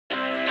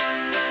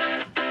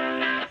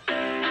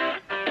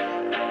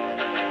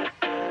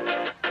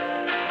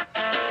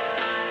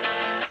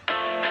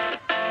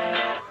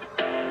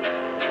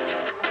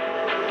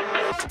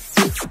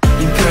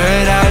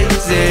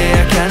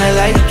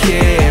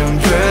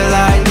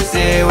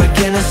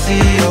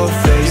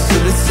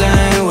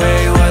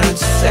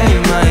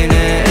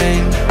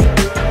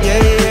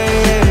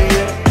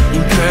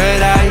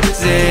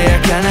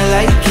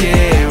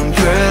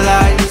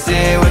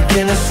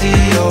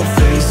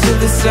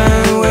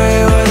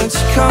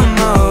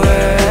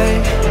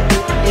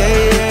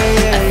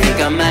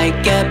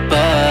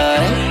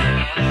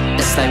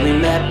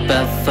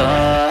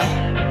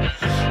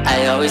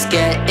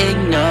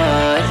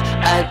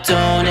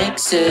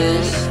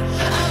places.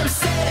 I'm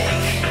sick.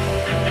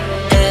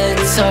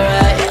 It's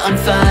alright, I'm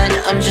fine,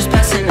 I'm just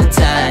passing the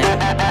time.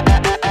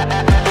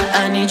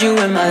 I need you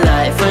in my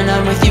life. When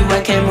I'm with you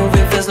I can't move,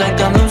 it feels like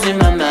I'm losing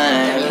my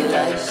mind.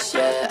 Paradise,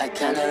 yeah, I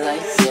kinda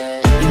like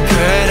it. In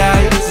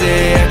paradise,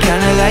 yeah, I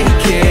kinda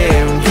like it.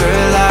 In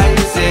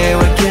paradise, yeah,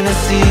 why can't I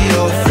see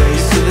your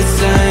face? Feel the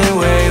same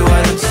way, why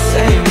don't you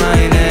say my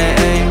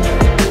name?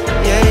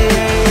 Yeah, yeah,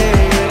 yeah,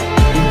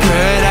 yeah. In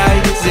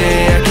paradise,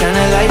 yeah, I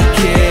kinda like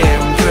it.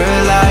 In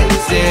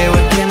paradise, yeah,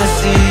 why can't I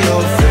see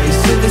your face?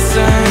 Feel the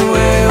same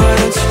way, why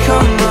don't you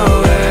come my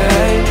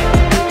way?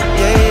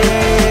 Yeah, yeah,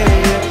 yeah,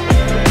 yeah.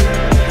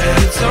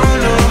 I don't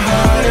know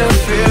how to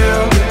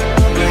feel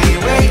when you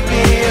wake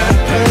me up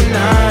at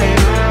night.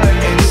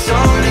 And it's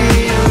only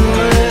you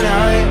and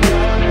I.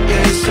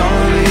 Yeah, it's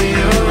only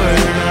you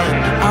and I.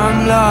 I'm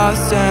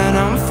lost and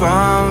I'm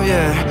found,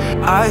 yeah.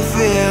 I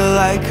feel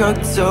like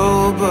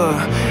October.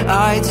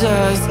 I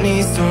just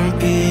need some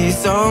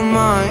peace of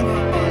mind.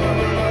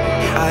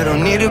 I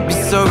don't need to be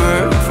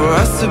sober for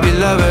us to be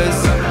lovers.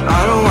 I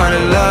don't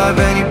wanna love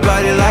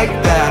anybody like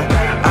that.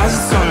 I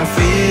just wanna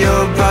feel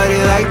your body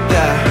like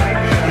that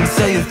and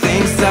tell you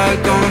things I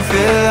gon'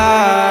 feel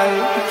like,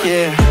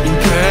 yeah. In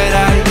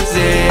paradise,